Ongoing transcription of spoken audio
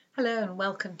Hello and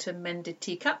welcome to Mended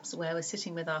Teacups, where we're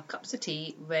sitting with our cups of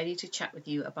tea ready to chat with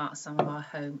you about some of our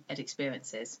home ed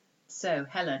experiences. So,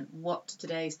 Helen, what's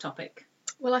today's topic?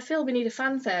 Well, I feel we need a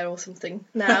fanfare or something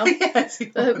now. Yes,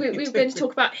 we're going to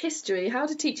talk about history, how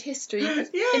to teach history in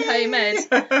home ed.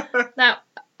 Now,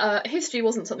 history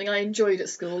wasn't something I enjoyed at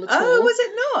school at all. Oh, was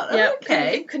it not? Yeah,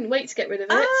 okay. Couldn't wait to get rid of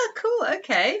it. Ah, cool,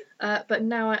 okay. But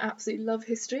now I absolutely love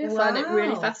history. I find it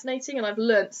really fascinating, and I've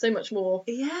learnt so much more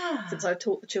since I've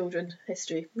taught the children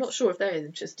history. I'm not sure if they're as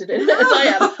interested in it as I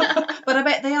am. But I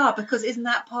bet they are, because isn't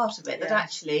that part of it, that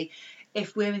actually,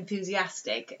 if we're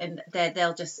enthusiastic, and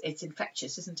they'll just, it's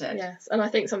infectious, isn't it? Yes, and I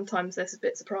think sometimes they're a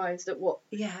bit surprised at what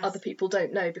other people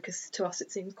don't know, because to us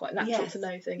it seems quite natural to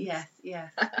know things. Yes.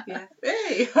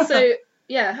 So,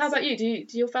 how about you?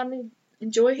 Do your family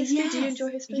enjoy history? Yes. Do you enjoy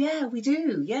history? Yeah, we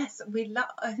do. Yes,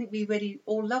 I think we really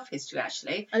all love history,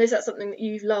 actually. And is that something that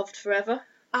you've loved forever?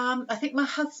 I think my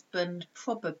husband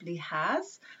probably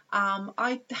has.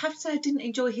 I have to say I didn't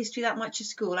enjoy history that much at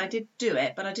school. I did do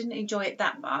it, but I didn't enjoy it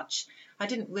that much. I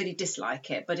didn't really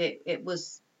dislike it, but it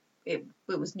was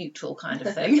neutral kind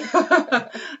of thing.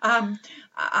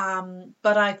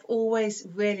 But I've always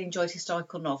really enjoyed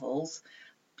historical novels,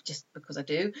 just because I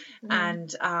do. And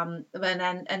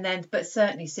then, but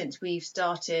certainly since we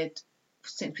started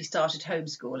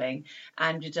homeschooling,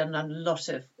 and we've done a lot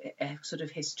of sort of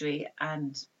history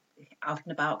and out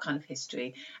and about kind of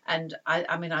history, and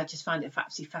I just find it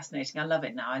absolutely fascinating. I love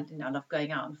it now. I love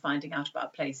going out and finding out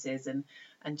about places and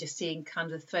just seeing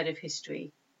kind of the thread of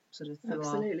history sort of through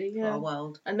our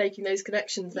world, and making those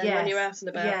connections then when you're out and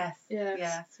about.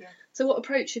 Yes. So what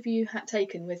approach have you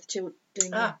taken with doing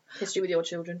history with your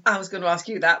children? I was going to ask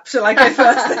you that. Shall I go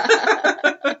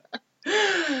first?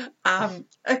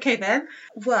 Okay then.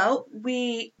 Well,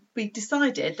 we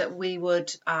decided that we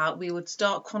would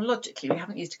start chronologically. We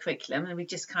haven't used a curriculum, and we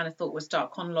just kind of thought we'd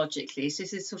start chronologically. So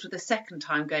this is sort of the second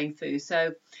time going through.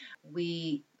 So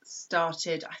we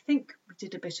started, I think we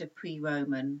did a bit of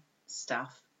pre-Roman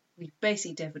stuff. We've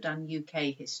basically never done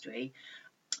UK history,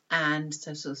 and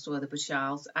so sort of the British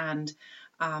Isles, and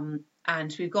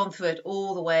we've gone through it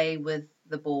all the way with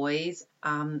the boys,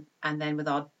 and then with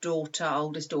our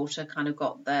oldest daughter, kind of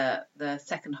got the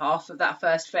second half of that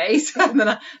first phase, and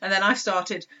then I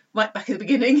started right back at the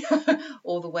beginning,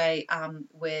 all the way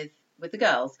with the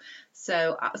girls.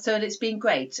 So it's been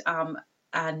great.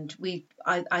 And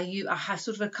I have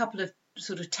sort of a couple of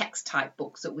sort of text type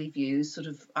books that we've used, sort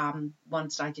of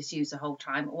ones that I just use the whole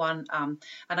time. One, and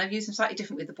I've used them slightly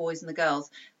different with the boys and the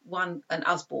girls. One, an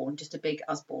Usborne, just a big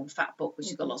Usborne fat book, which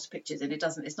has got lots of pictures in.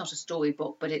 It's not a story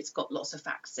book, but it's got lots of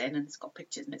facts in, and it's got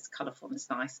pictures, and it's colourful and it's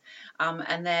nice.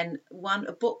 And then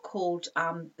a book called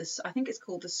I think it's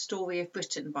called The Story of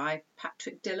Britain by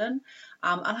Patrick Dillon.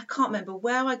 And I can't remember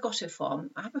where I got it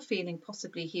from. I have a feeling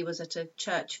possibly he was at a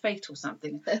church fete or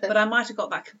something, but I might have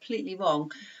got that completely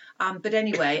wrong. But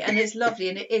anyway, and it's lovely,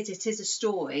 and it is a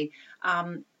story.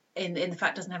 In the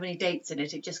fact, it doesn't have any dates in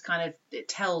it. It just kind of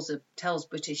tells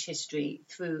British history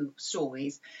through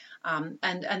stories, and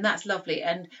that's lovely.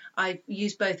 And I've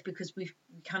used both because we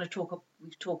kind of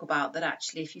talk about that.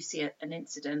 Actually, if you see an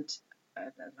incident,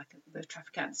 like a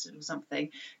traffic accident or something,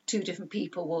 two different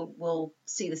people will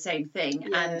see the same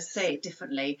thing and say it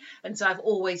differently. And so I've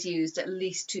always used at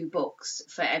least two books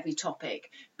for every topic,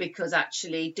 because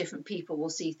actually different people will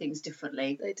see things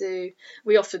differently. They do.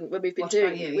 We often, when we've been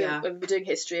doing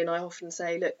history, and I often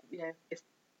say, look,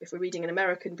 if we're reading an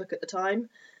American book at the time,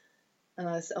 and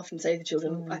I often say to the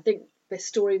children, I think this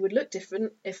story would look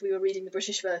different if we were reading the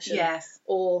British version. Yes.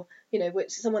 Or,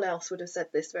 which someone else would have said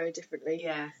this very differently.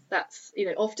 Yes. That's,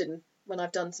 often when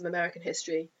I've done some American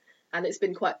history, and it's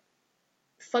been quite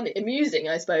funny, amusing,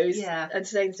 I suppose. Yeah. And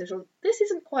saying to them, this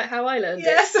isn't quite how I learned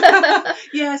it.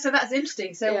 Yeah, so that's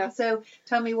interesting. So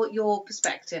tell me what your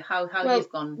perspective, how you've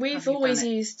gone. We've always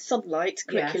used Sunlight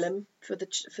curriculum for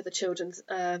the children's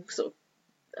sort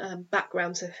of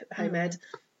background to home ed.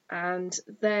 And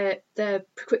their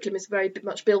curriculum is very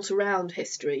much built around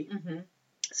history.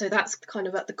 So that's kind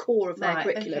of at the core of their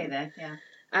curriculum. Okay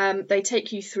then, they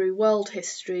take you through world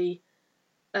history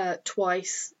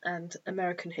twice and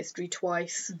American history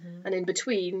twice, and in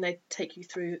between they take you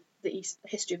through the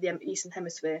history of the Eastern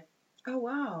Hemisphere. Oh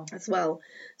wow! As well.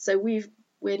 So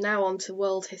we're now on to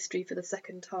world history for the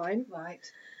second time. Right.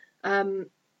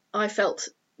 I felt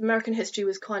American history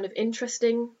was kind of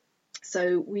interesting.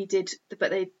 So we did a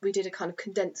kind of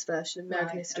condensed version of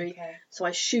American history. Okay. So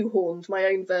I shoehorned my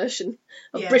own version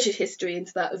of British history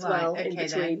into that as well in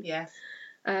between. Then,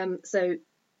 yes. So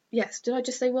Yes, did I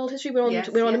just say world history? We're on Yes,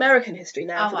 we're on yes. American history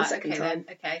now for the right, second okay time,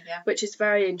 then. Okay, yeah. which is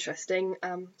very interesting.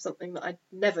 Something that I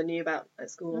never knew about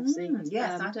at school, obviously.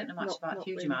 Yes, I don't know much not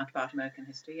huge really. amount about American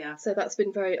history. Yeah. So I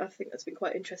think that's been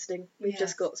quite interesting. We've just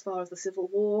Yes. got as far as the Civil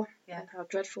War Yeah. and how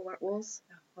dreadful that was.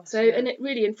 Gosh, So, yeah. and it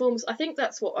really informs. I think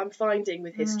that's what I'm finding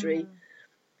with history.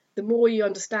 The more you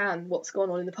understand what's gone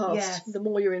on in the past, Yes. the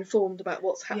more you're informed about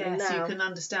what's happening Yes, now. you can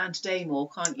understand today more,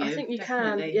 can't you? I think you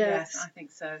Definitely. can, yes. I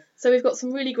think so. So we've got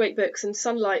some really great books, and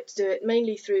Sunlight do it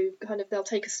mainly through kind of, they'll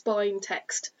take a spine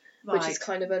text, which is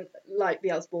kind of like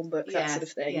the Usborne book, that sort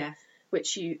of thing, Yes.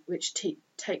 which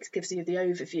gives you the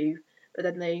overview, but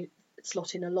then they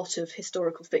slot in a lot of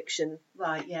historical fiction.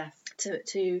 Right. Yes.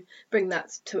 To bring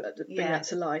that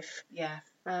to life. Yes.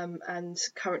 And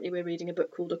currently we're reading a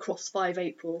book called Across 5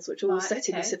 Aprils, which are all set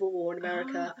in the Civil War in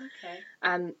America. Okay.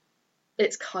 And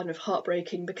it's kind of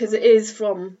heartbreaking because it is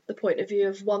from the point of view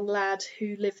of one lad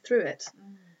who lived through it,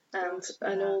 and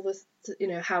all the, you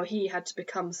know, how he had to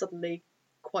become suddenly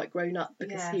quite grown up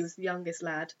because he was the youngest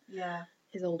lad. Yeah.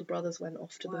 His older brothers went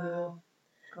off to the war,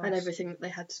 Gosh. and everything that they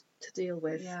had to deal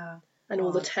with. Yeah. And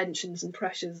all the tensions and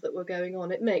pressures that were going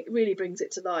on. It really brings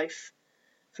it to life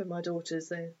for my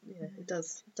daughters. It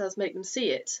does make them see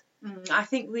it. I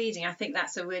think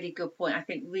that's a really good point. I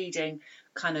think reading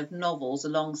kind of novels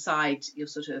alongside your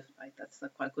sort of, that's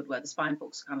quite a good word, the spine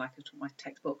books, kind of like my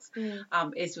textbooks,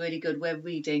 is really good. We're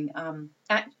reading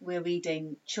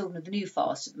Children of the New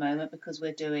Forest at the moment because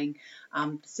we're doing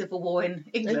the Civil War in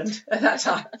England at that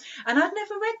time. And I'd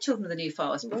never read Children of the New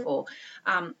Forest before.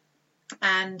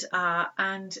 And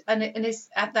it's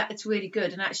really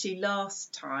good. And actually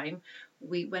last time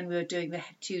when we were doing the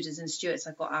Tudors and Stuarts,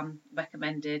 I got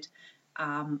recommended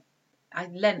I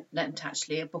lent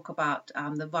actually a book about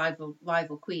the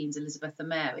rival queens, Elizabeth and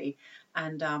Mary,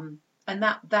 and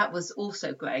that was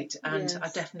also great. And I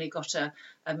definitely got a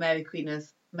Mary Queen of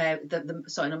Mary, not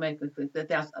Mary Queen,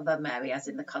 the other Mary, as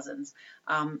in the cousins,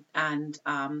 and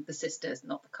the sisters,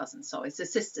 not the cousins. Sorry, it's the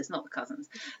sisters, not the cousins,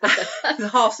 the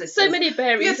half sisters. So many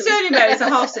Marys. Yeah, so many Marys are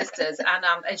half sisters,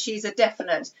 and she's a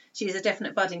definite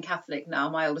budding Catholic now,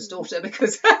 my oldest daughter,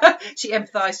 because she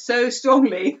empathised so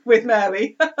strongly with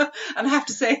Mary, and I have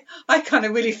to say I kind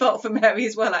of really felt for Mary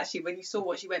as well, actually, when you saw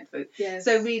what she went through. Yes.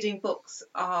 So reading books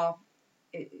are.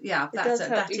 That is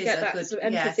a good sort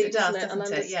of empathy, it does,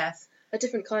 doesn't it? Yes. A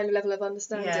different kind of level of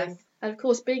understanding. Yes. And of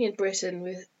course, being in Britain,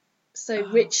 with so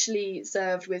richly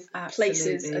served with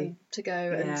places and to go.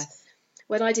 And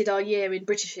when I did our year in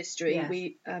British history,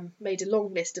 we made a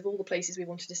long list of all the places we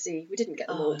wanted to see. We didn't get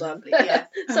them all done.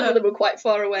 Some of them were quite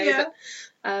far away,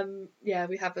 but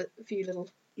we have a few little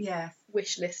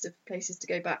wish list of places to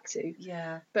go back to.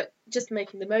 Yeah. But just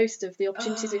making the most of the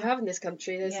opportunities we have in this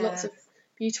country. There's lots of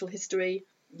beautiful history.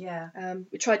 Yeah.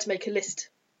 We tried to make a list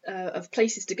of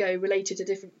places to go related to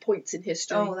different points in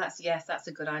history. Oh, that's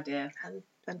a good idea.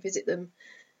 And visit them,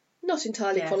 not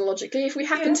entirely chronologically. If we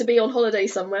happen to be on holiday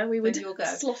somewhere, we would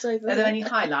slot over. Are there any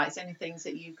highlights, any things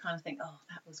that you kind of think, oh,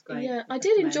 that was great? Yeah, I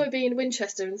did enjoy being in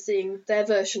Winchester and seeing their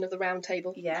version of the Round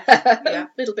Table. Yeah, a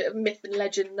little bit of myth and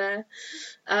legend there.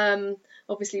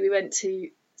 Obviously, we went to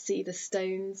see the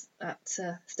stones at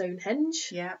Stonehenge.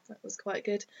 Yeah, that was quite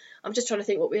good. I'm just trying to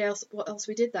think what else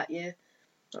we did that year.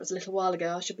 That was a little while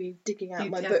ago. I should be digging out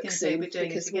my book soon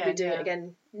because we'll be doing it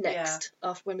again next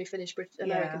after when we finish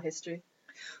American history.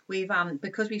 We've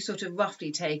because we've sort of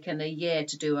roughly taken a year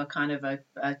to do a kind of a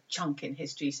chunk in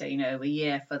history. So a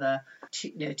year for the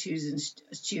Tudors and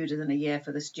Stuarts, and a year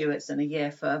for the Stuarts, and a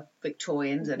year for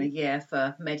Victorians, and a year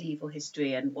for medieval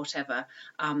history and whatever.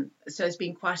 So it's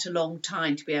been quite a long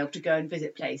time to be able to go and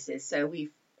visit places. So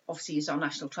we've obviously used our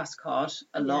National Trust card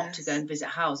a lot to go and visit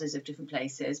houses of different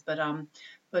places, but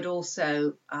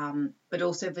also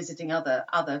visiting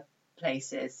other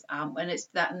places, and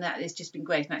that has just been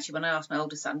great. And actually, when I asked my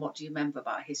oldest son, what do you remember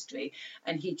about history,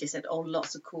 and he just said,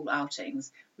 lots of cool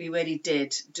outings. We really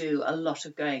did do a lot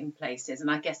of going places, and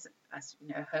I guess, as you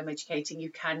know, home educating,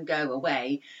 you can go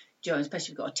away during,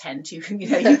 especially if you've got a tent, you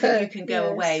can go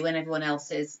away when everyone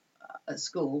else is at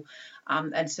school,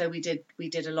 and so we did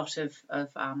a lot of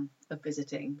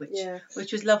visiting,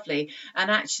 which was lovely.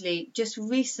 And actually, just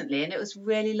recently, and it was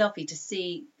really lovely to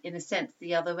see, in a sense,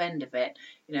 the other end of it.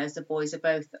 As the boys are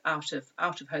both out of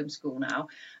homeschool now,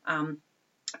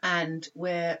 and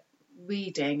we're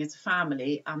reading as a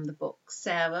family the book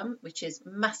Sarum, which is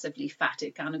massively fat.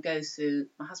 It kind of goes through.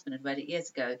 My husband had read it years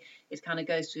ago. It kind of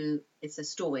goes through. It's a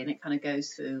story, and it kind of goes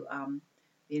through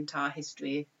the entire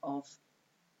history of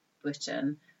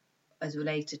Britain as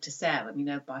related to Sarah,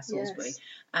 by Salisbury.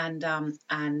 Yes.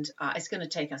 And it's going to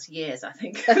take us years, I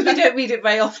think. We don't read it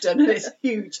very often, and it's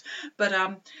huge. But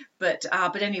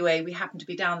anyway, we happened to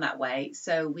be down that way,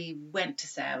 so we went to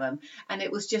Sarum, and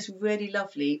it was just really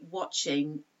lovely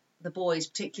watching the boys,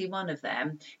 particularly one of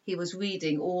them. He was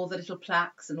reading all the little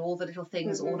plaques and all the little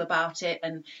things all about it,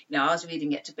 and I was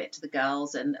reading it a bit to the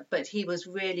girls, but he was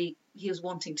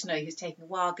wanting to know. He was taking a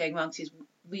while going around, he was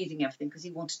reading everything because he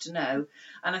wanted to know.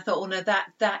 And I thought, oh no,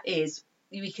 that is,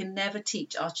 we can never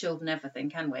teach our children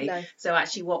everything, can we? No. So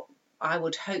actually what I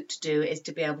would hope to do is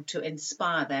to be able to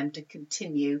inspire them to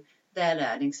continue their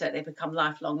learning so that they become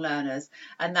lifelong learners.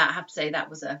 And that, I have to say, that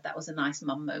was a nice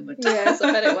mum moment. Yes,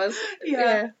 I bet it was.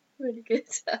 Yeah. Really good.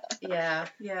 Yeah.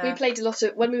 We played a lot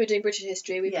of, when we were doing British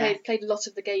history, we played a lot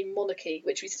of the game Monarchy,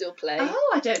 which we still play.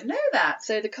 Oh, I don't know that.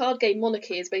 So the card game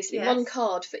Monarchy is basically one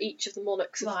card for each of the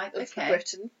monarchs of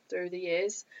Britain through the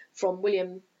years, from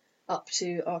William up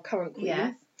to our current Queen.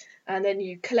 Yes. And then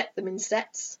you collect them in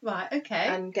sets. Right, okay.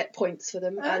 And get points for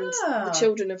them. And the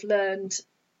children have learned,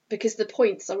 because the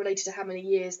points are related to how many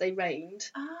years they reigned.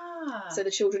 So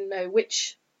the children know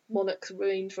which monarchs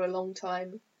reigned for a long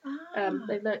time.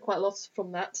 They've learnt quite a lot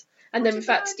from that. And then, in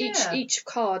fact, each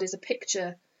card is a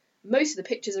picture. Most of the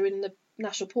pictures are in the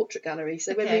National Portrait Gallery.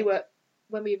 So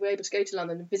when we were able to go to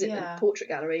London and visit the Portrait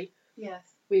Gallery,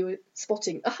 we were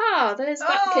spotting, there's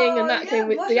that king and that king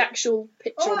with the actual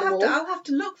picture on the wall. I'll have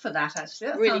to look for that, actually.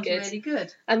 That really sounds good. Really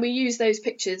good. And we use those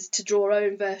pictures to draw our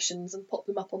own versions and pop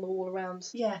them up on the wall around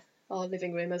our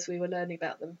living room as we were learning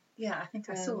about them. Yeah, I think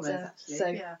I saw those, actually.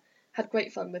 So, had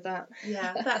great fun with that.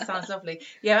 Yeah, that sounds lovely.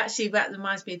 Yeah, actually, that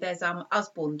reminds me, there's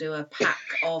Usborne do a pack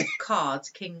of cards,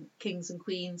 kings and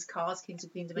queens cards, kings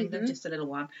and queens of England, just a little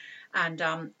one,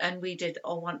 and we did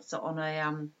once on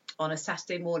a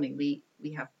Saturday morning. We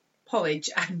have porridge,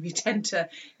 and we tend to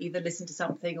either listen to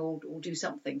something or do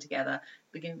something together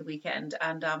beginning of the weekend,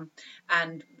 and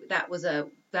that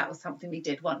was something we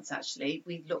did once, actually.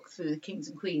 We looked through the kings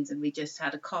and queens, and we just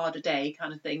had a card a day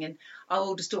kind of thing, and our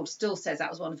oldest daughter still says that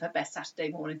was one of her best Saturday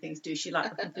morning things to do. She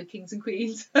liked looking through kings and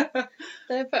queens.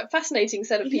 They're a fascinating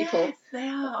set of people. Yes, they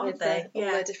are, aren't they? All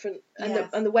their different,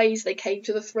 and the ways they came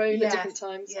to the throne at different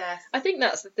times. Yes. I think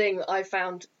that's the thing that I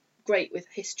found great with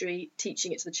history,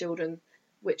 teaching it to the children,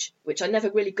 which I never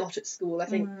really got at school. I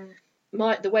think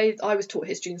the way I was taught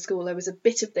history in school, there was a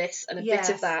bit of this and a bit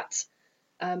of that.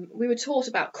 We were taught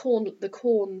about the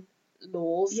corn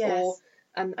laws,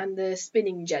 and the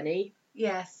spinning jenny.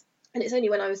 Yes. And it's only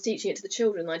when I was teaching it to the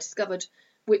children I discovered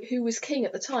who was king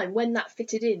at the time, when that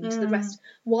fitted into the rest.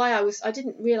 I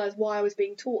didn't realise why I was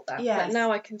being taught that. Yes. But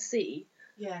now I can see,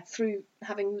 through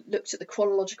having looked at the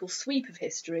chronological sweep of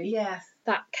history,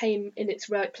 that came in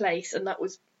its right place, and that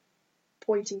was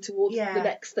pointing towards the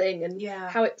next thing, and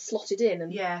how it slotted in,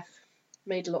 and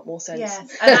made a lot more sense.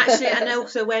 Yes, and actually, and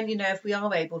also when, if we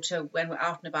are able to, when we're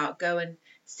out and about, go and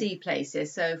see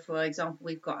places. So, for example,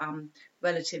 we've got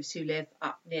relatives who live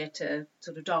up near to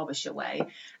sort of Derbyshire way.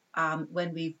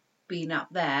 When we've been up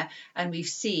there, and we've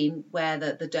seen where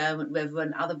the Derwent River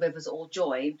and other rivers all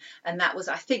join, and that was,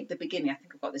 I think, the beginning. I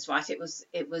think I've got this right. It was,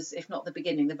 if not the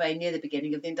beginning, the very near the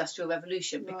beginning of the Industrial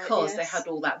Revolution, because they had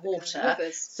all that water,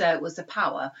 so it was the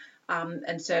power.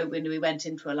 And so when we went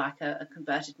into a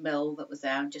converted mill that was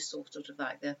there, and just saw sort of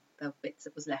like the bits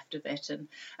that was left of it,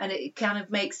 and it kind of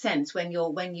makes sense when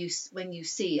you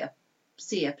see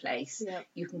a place,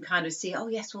 you can kind of see, oh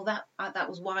yes, well that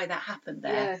was why that happened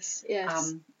there.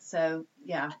 Yes. So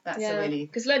that's a really,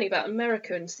 because learning about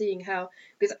America and seeing how,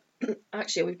 because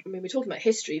actually we're talking about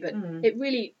history, but it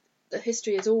really, the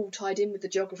history is all tied in with the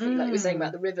geography, like we were saying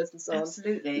about the rivers and so on.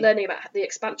 Absolutely. Learning about the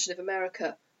expansion of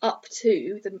America up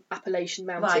to the Appalachian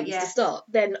Mountains to start,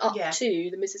 then up to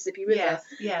the Mississippi River,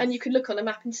 and you can look on a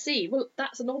map and see, well,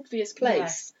 that's an obvious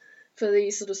place for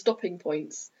these sort of stopping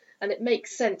points. And it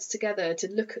makes sense together to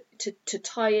look to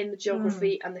tie in the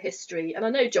geography and the history. And I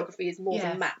know geography is more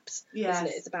than maps, isn't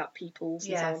it? It's about peoples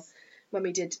and so on. When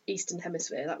we did Eastern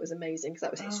Hemisphere, that was amazing, because that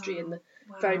was history and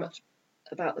very much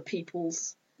about the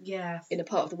peoples in a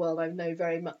part of the world I know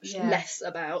very much less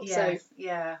about. So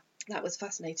that was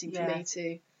fascinating for me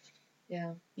too.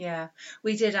 Yeah.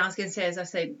 We did, I was going to say, as I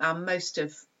say,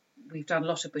 we've done a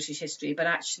lot of British history, but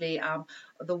actually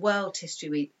the world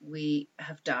history we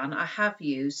have done, I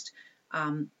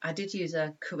did use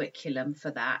a curriculum for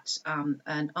that,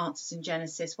 an Answers in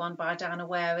Genesis one by Diana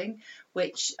Waring,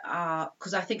 which,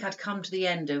 because I think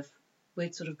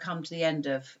we'd sort of come to the end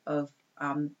of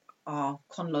our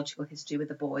chronological history with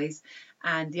the boys,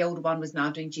 and the older one was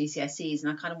now doing GCSEs,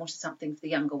 and I kind of wanted something for the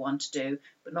younger one to do,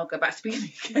 but not go back to the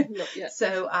beginning again. Not yet.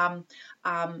 So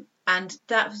and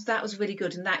that was really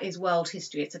good, and that is world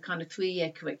history. It's a kind of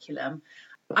 3-year curriculum.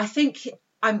 I think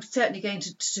I'm certainly going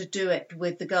to do it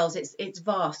with the girls. It's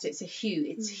vast. It's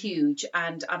huge,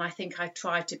 and I think I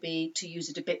tried to use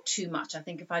it a bit too much. I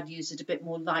think if I'd used it a bit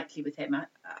more lightly with him,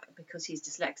 because he's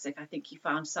dyslexic, I think he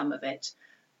found some of it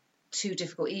too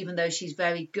difficult. Even though she's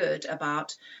very good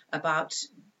about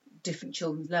different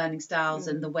children's learning styles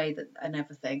and the way that and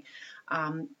everything.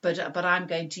 But I'm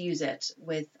going to use it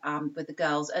with the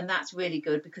girls, and that's really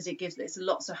good because it's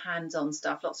lots of hands-on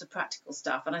stuff, lots of practical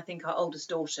stuff. And I think our oldest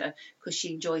daughter, because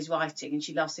she enjoys writing and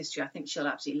she loves history, I think she'll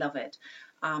absolutely love it.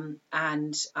 And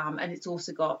it's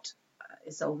also got,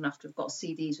 it's old enough to have got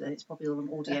CDs with it. It's probably all on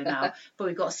audio now, but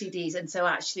we've got CDs, and so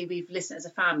actually we've listened as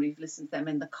a family. We've listened to them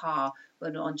in the car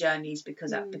when we're on journeys because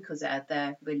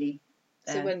they're really.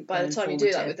 So by the time you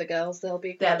do that with the girls, they'll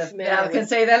be quite familiar. I can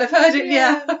say they'll have heard it.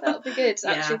 Yeah, that'll be good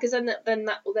actually, because then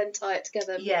that will then tie it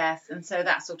together. Yes, and so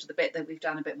that's sort of the bit that we've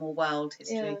done a bit more world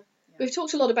history. Yeah. We've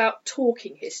talked a lot about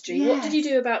talking history. Yes. What did you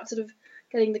do about sort of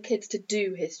getting the kids to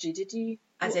do history? Did you?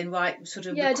 As in record did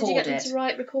you get them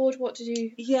to record? What did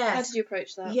you? Yes. How did you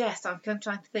approach that? Yes, I'm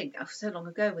trying to think. So long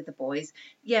ago with the boys.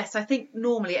 Yes, I think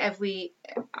normally I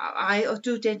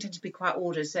do tend to be quite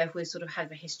ordered. So if we sort of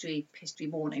have a history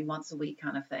morning once a week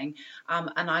kind of thing,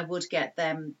 and I would get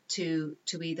them to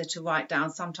either to write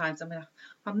down. Sometimes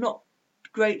I'm not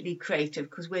greatly creative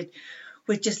because we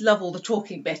just love all the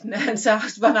talking bit, and so I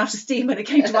run out of steam when it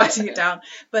came to writing it down.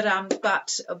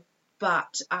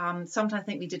 But sometimes I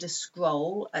think we did a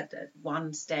scroll at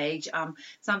one stage.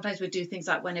 Sometimes we'd do things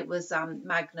like when it was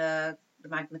the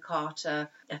Magna Carta.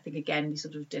 I think again we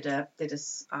sort of did a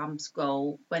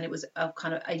scroll. When it was a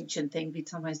kind of ancient thing, we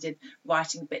sometimes did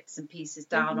writing bits and pieces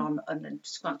down on and then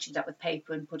scrunching it up with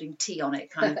paper and putting tea on it,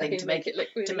 kind of thing, to make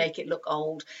it look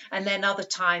old. And then other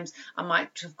times I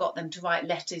might have got them to write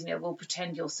letters. We'll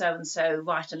pretend you're so and so,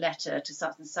 write a letter to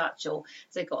such and such. Or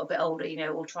as they got a bit older,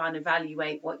 we'll try and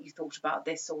evaluate what you thought about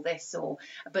this.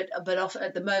 But often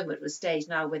at the moment we're stage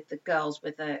now with the girls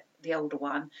with the older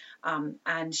one,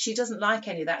 and she doesn't like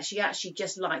any of that. She actually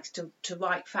just likes to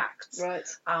write facts. Right.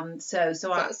 So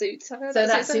that suits her.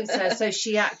 That suits her. So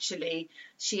she actually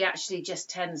just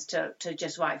tends to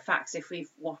just write facts. If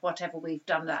whatever we've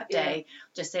done that day,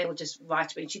 we'll just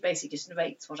write. She basically just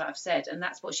narrates what I've said, and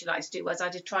that's what she likes to do. Whereas I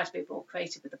did try to be more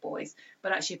creative with the boys,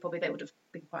 but actually probably they would have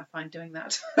been quite fine doing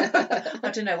that.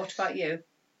 I don't know. What about you?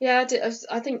 Yeah,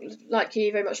 I think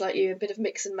very much like you, a bit of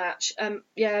mix and match. At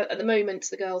the moment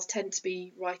the girls tend to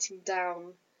be writing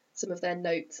down some of their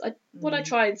notes. What I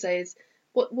try and say is,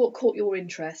 what caught your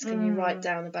interest? Can you write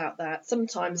down about that?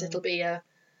 Sometimes it'll be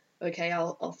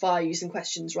I'll fire you some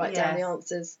questions, write down the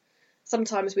answers.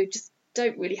 Sometimes we just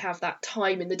don't really have that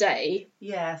time in the day.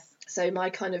 Yes. So my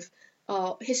kind of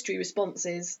our history response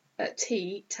is at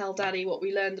tea, tell Daddy what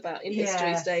we learned about in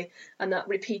history today, and that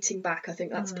repeating back, I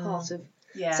think that's part of.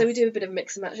 Yes. So we do a bit of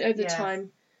mix and match over the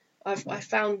time. I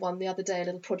found one the other day, a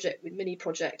little mini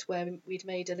project where we'd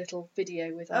made a little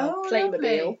video with our Playmobil.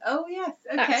 Lovely. Oh yes,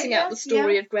 okay. Acting out the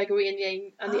story of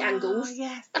Gregory and the Angles. Oh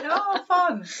yes,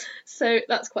 fun. So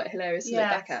that's quite hilarious to look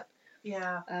back at.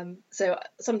 Yeah. So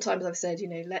sometimes I've said,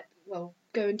 go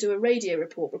and do a radio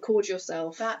report, record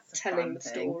yourself telling the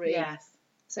story. Yes.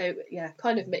 So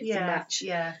kind of mix and match.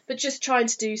 Yeah. But just trying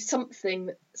to do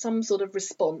some sort of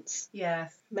response.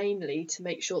 Yes. Mainly to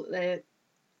make sure that they're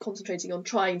concentrating on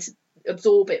trying to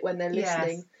absorb it when they're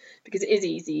listening, because it is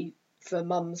easy for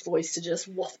Mum's voice to just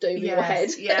waft over your head.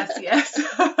 Yes.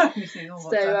 You think, what's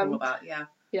that all about? Yeah.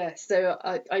 Yeah. So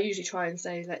I usually try and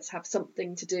say, let's have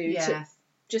something to do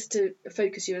just to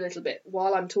focus you a little bit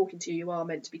while I'm talking to you. You are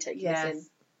meant to be taking this in.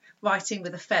 Writing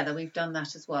with a feather, we've done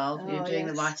that as well. You're doing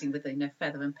the writing with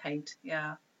feather and paint.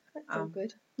 Yeah. That's all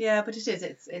good. Yeah, but it is.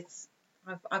 It's.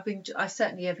 I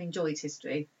certainly have enjoyed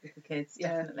history with the kids.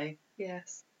 Definitely.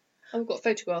 Yes. I've got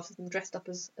photographs of them dressed up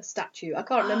as a statue. I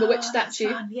can't remember which statue.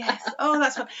 That's fun. Yes.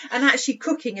 That's fun. And actually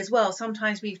cooking as well.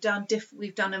 Sometimes we've done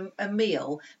a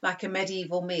meal, like a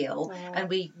medieval meal, and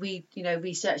we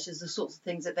researched the sorts of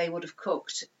things that they would have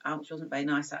cooked, which wasn't very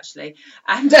nice actually,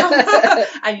 and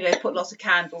and put lots of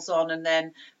candles on, and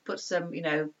then put some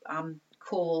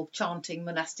choral chanting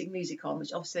monastic music on,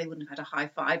 which obviously they wouldn't have had a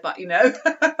hi-fi, but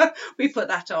we put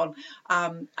that on,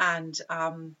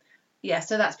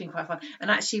 so that's been quite fun. And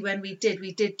actually when we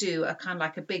did do a kind of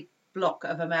like a big block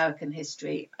of American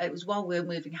history. It was while we were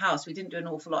moving house. We didn't do an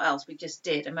awful lot else. We just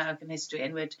did American history,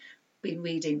 and we'd been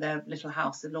reading the Little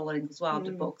House of Laura Ingalls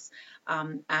Wilder books,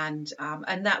 and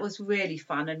that was really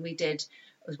fun. And we did,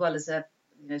 as well as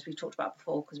as we talked about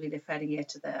before, because we live fairly near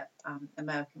to the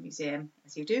American Museum,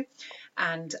 as you do,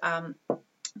 and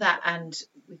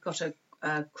we've got a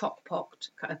crock pot,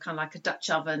 kind of like a Dutch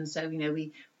oven. So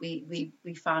we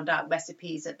found out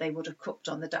recipes that they would have cooked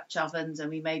on the Dutch ovens, and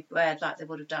we made bread like they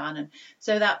would have done, and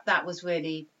so that was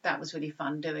really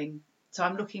fun doing. So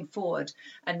I'm looking forward,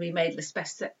 and we made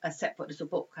a separate little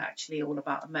book actually all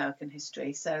about American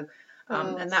history. So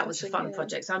and that was a fun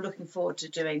project. So I'm looking forward to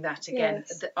doing that again.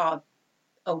 Yes. Our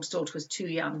oldest daughter was too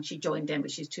young. She joined in,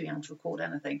 but she's too young to record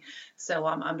anything. So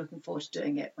I'm looking forward to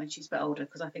doing it when she's a bit older,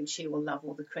 because I think she will love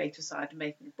all the creative side of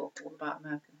making a book all about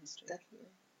American history. Definitely.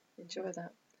 Enjoy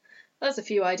that. That's a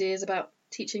few ideas about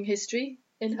teaching history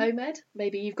in home ed.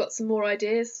 Maybe you've got some more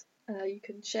ideas you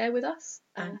can share with us.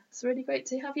 It's really great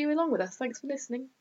to have you along with us. Thanks for listening.